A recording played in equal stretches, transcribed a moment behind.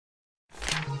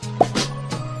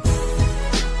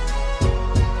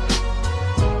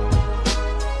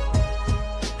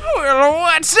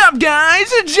What's up,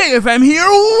 guys? JFM here.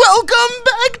 Welcome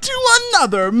back to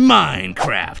another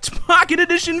Minecraft Pocket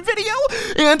Edition video.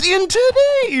 And in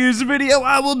today's video,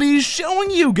 I will be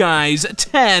showing you guys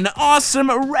 10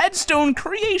 awesome redstone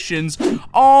creations,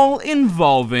 all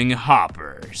involving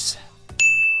hoppers.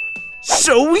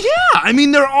 So yeah, I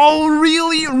mean, they're all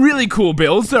really cool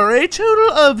builds. There are a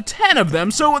total of 10 of them.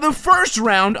 So the first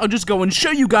round, I'll just go and show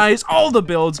you guys all the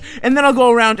builds, and then I'll go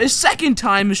around a second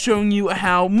time showing you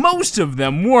how most of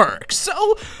them work.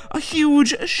 So a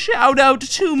huge shout out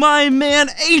to my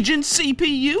man, Agent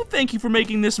CPU. Thank you for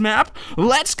making this map.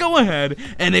 Let's go ahead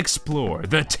and explore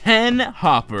the 10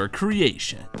 hopper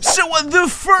creation. So the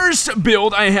first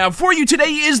build I have for you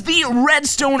today is the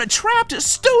Redstone Trapped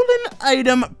Stolen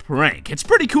Item Prank. It's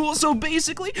pretty cool. So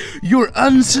basically, your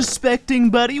unsuspecting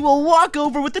buddy will walk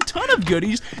over with a ton of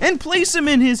goodies and place them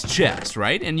in his chest,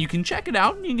 right? And you can check it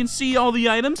out, and you can see all the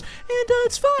items, and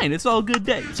it's fine. It's all a good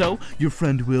day. So your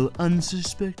friend will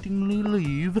unsuspectingly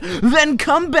leave, then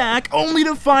come back only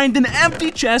to find an empty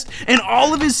chest, and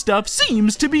all of his stuff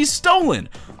seems to be stolen.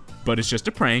 But it's just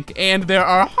a prank, and there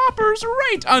are hoppers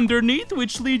right underneath,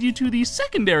 which lead you to the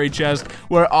secondary chest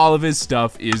where all of his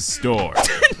stuff is stored.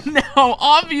 Now,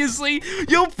 obviously,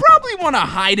 you'll probably want to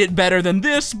hide it better than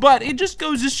this, but it just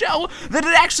goes to show that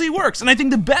it actually works. And I think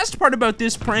the best part about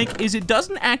this prank is it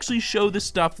doesn't actually show the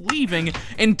stuff leaving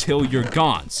until you're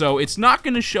gone. So it's not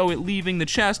going to show it leaving the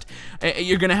chest.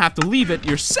 You're going to have to leave it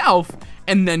yourself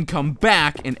and then come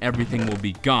back and everything will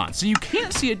be gone. So you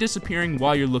can't see it disappearing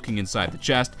while you're looking inside the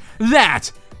chest.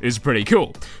 That is pretty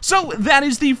cool. So that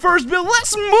is the first build.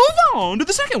 Let's move on to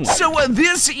the second one. So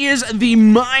this is the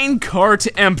minecart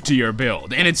emptier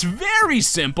build, and it's very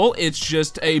simple. It's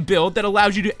just a build that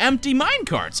allows you to empty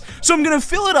minecarts. So I'm gonna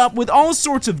fill it up with all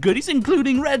sorts of goodies,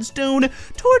 including redstone,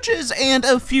 torches, and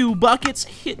a few buckets.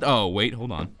 Oh, wait,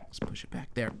 hold on. Let's push it back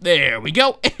there. There we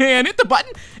go. And hit the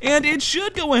button, and it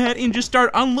should go ahead and just start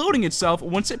unloading itself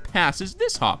once it passes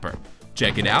this hopper.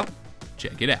 Check it out.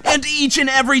 Check it out. And each and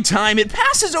every time it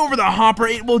passes over the hopper,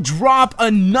 it will drop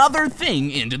another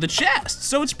thing into the chest.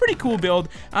 So it's a pretty cool build.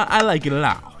 I like it a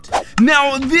lot.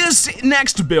 Now, this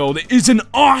next build is an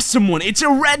awesome one. It's a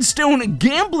redstone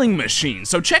gambling machine.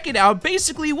 So check it out.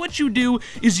 Basically, what you do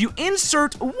is you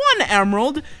insert one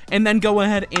emerald and then go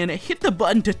ahead and hit the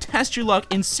button to test your luck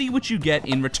and see what you get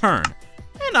in return.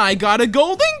 And I got a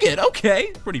gold ingot.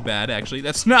 Okay, pretty bad actually.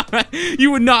 That's not,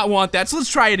 you would not want that. So let's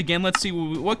try it again. Let's see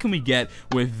what can we get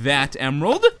with that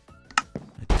emerald.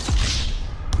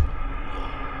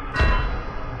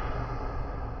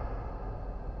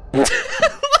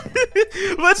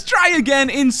 Let's try again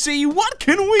and see what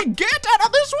can we get out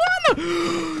of this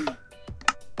one.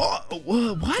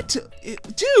 What?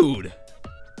 Dude.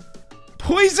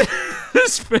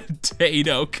 Poisonous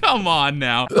potato. Come on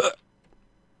now.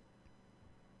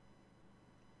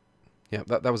 Yeah,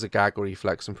 that was a gag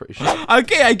reflex, I'm pretty sure.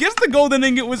 Okay, I guess the golden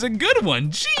ingot was a good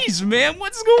one. Jeez, man,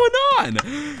 what's going on?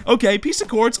 Okay, piece of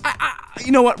quartz.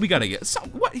 You know what? We gotta get some.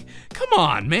 What? Come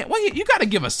on, man. What, you gotta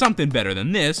give us something better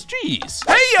than this. Jeez.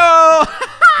 Hey yo!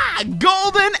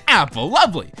 Golden apple,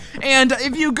 lovely. And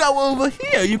if you go over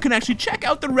here, you can actually check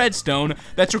out the redstone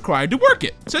that's required to work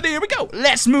it. So there we go.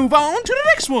 Let's move on to the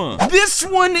next one. This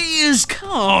one is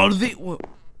called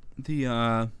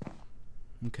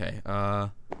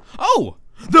oh,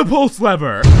 the pulse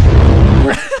lever.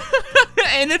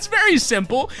 And it's very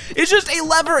simple. It's just a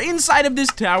lever inside of this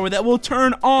tower that will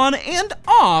turn on and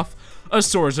off a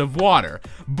source of water.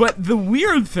 But the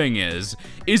weird thing is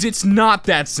it's not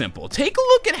that simple. Take a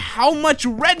look at how much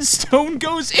redstone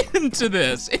goes into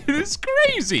this. It is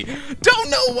crazy. Don't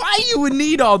know why you would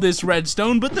need all this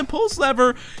redstone, but the pulse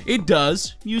lever, it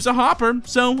does use a hopper,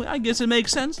 so I guess it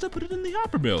makes sense to put it in the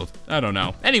hopper build. I don't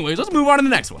know. Anyways, let's move on to the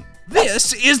next one.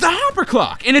 This is the hopper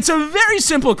clock, and it's a very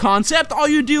simple concept. All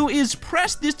you do is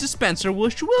press this dispenser,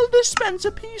 which will dispense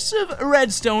a piece of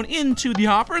redstone into the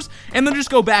hoppers, and then just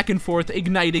go back and forth,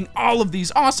 igniting all of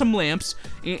these awesome lamps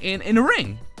in a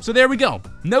ring. So there we go.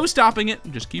 No stopping it,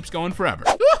 just keeps going forever.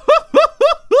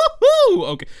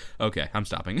 Okay, I'm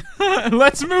stopping.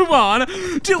 Let's move on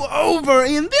to over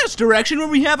in this direction where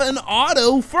we have an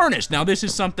auto furnace. Now this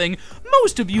is something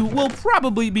most of you will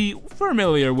probably be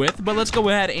familiar with, but let's go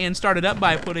ahead and start it up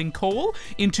by putting coal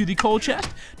into the coal chest,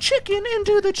 chicken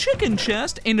into the chicken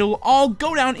chest, and it'll all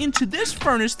go down into this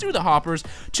furnace through the hoppers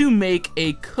to make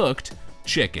a cooked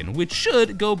chicken, which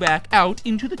should go back out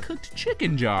into the cooked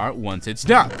chicken jar once it's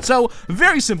done. So,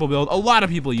 very simple build. A lot of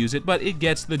people use it, but it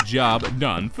gets the job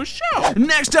done for sure.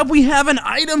 Next up, we have an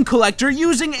item collector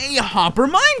using a hopper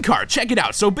minecart. Check it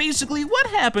out. So basically, what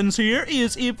happens here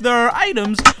is if there are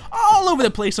items all over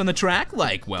the place on the track,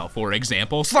 like, well, for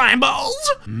example, slime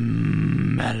balls,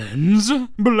 melons,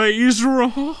 blaze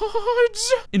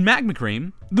rods, and magma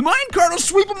cream. The minecart will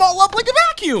sweep them all up like a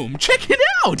vacuum. Check it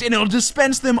out, and it'll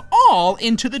dispense them all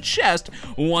into the chest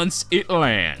once it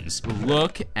lands.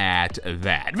 Look at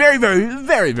that. Very, very,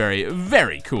 very, very,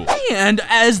 very cool. And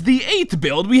as the 8th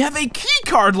build, we have a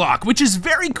keycard lock, which is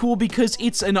very cool because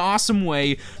it's an awesome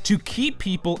way to keep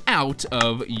people out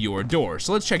of your door.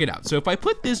 So let's check it out. So if I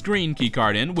put this green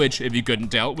keycard in, which if you couldn't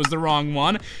tell was the wrong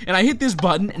one, and I hit this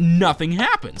button, nothing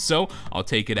happens. So I'll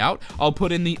take it out, I'll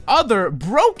put in the other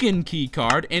broken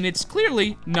keycard, and it's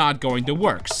clearly not going to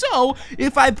work. So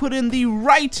if I put in the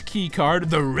right key card,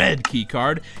 the red key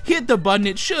card, hit the button,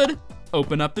 it should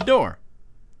open up the door.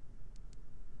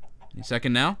 Any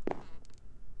second now?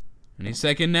 Any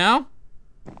second now?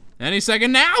 Any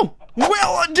second now?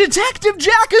 Well, Detective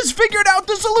Jack has figured out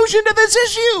the solution to this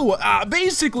issue!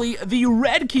 Basically, the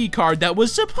red key card that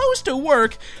was supposed to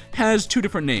work has two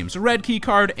different names, red key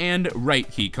card and right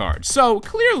key card. So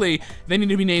clearly, they need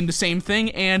to be named the same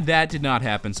thing, and that did not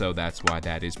happen, so that's why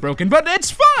that is broken. But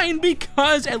it's fine,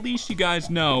 because at least you guys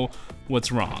know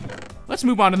what's wrong. Let's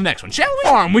move on to the next one, shall we?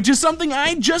 Farm, which is something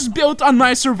I just built on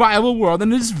my survival world,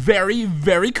 and is very,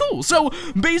 very cool. So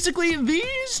basically,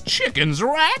 these chickens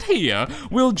right here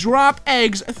will drop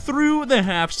eggs through the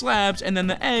half slabs, and then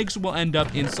the eggs will end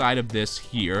up inside of this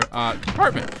here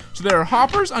compartment. So there are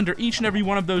hoppers under each and every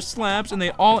one of those slabs, and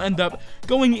they all end up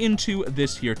going into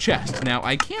this here chest. Now,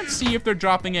 I can't see if they're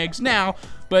dropping eggs now,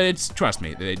 but it's, trust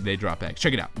me, they drop eggs.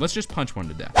 Check it out. Let's just punch one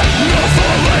to death.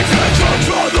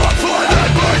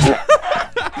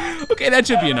 Okay, that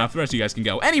should be enough. The rest of you guys can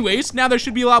go. Anyways, now there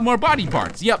should be a lot more body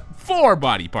parts. Yep, 4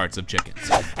 body parts of chickens.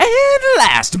 And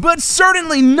last, but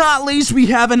certainly not least, we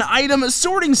have an item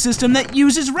sorting system that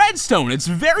uses redstone. It's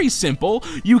very simple.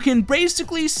 You can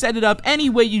basically set it up any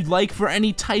way you'd like for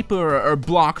any type or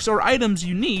blocks or items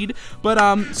you need.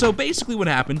 But so basically what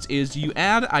happens is you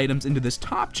add items into this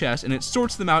top chest, and it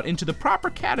sorts them out into the proper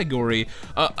category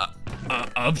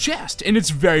of chest. And it's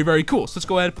very, very cool. So let's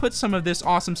go ahead and put some of this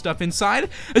awesome stuff inside.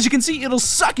 As you can see, it'll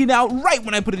suck it out right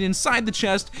when I put it inside the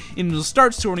chest, and it'll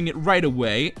start sorting it right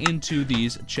away into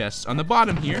these chests on the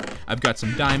bottom here. I've got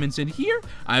some diamonds in here.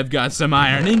 I've got some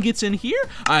iron ingots in here.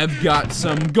 I've got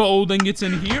some gold ingots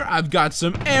in here. I've got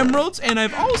some emeralds, and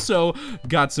I've also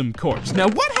got some quartz. Now,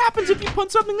 what happens if you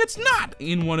put something that's not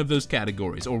in one of those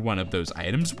categories or one of those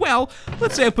items? Well,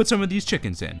 let's say I put some of these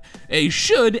chickens in. They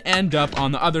should end up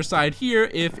on the other side here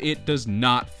if it does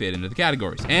not fit into the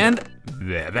categories. And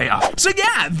there they are. So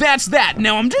yeah, that's that.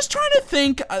 Now I'm just trying to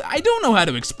think, I don't know how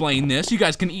to explain this. You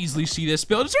guys can easily see this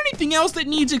build. Is there anything else that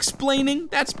needs explaining?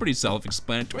 That's pretty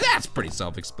self-explanatory. That's pretty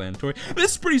self-explanatory.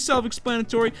 This is pretty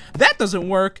self-explanatory. That doesn't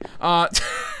work.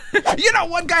 You know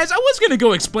what, guys? I was gonna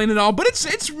go explain it all, but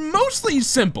it's mostly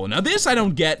simple. Now this I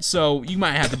don't get, so you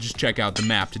might have to just check out the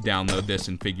map to download this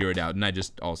and figure it out. And I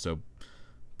just also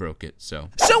broke it, so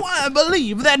I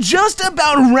believe that just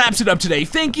about wraps it up today.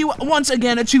 Thank you once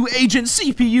again to Agent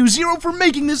CPU 0 for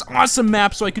making this awesome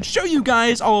map so I could show you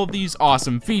guys all of these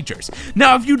awesome features.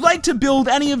 Now, if you'd like to build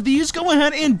any of these, go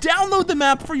ahead and download the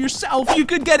map for yourself. You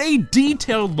could get a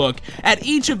detailed look at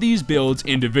each of these builds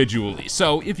individually.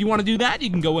 So if you want to do that, you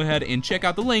can go ahead and check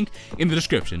out the link in the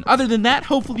description. Other than that,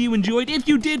 hopefully you enjoyed. If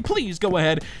you did, please go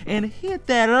ahead and hit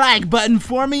that like button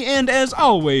for me, and as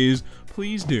always,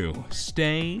 please do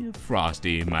stay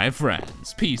frosty, my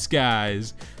friends. Peace,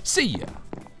 guys. See ya.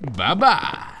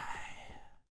 Bye-bye.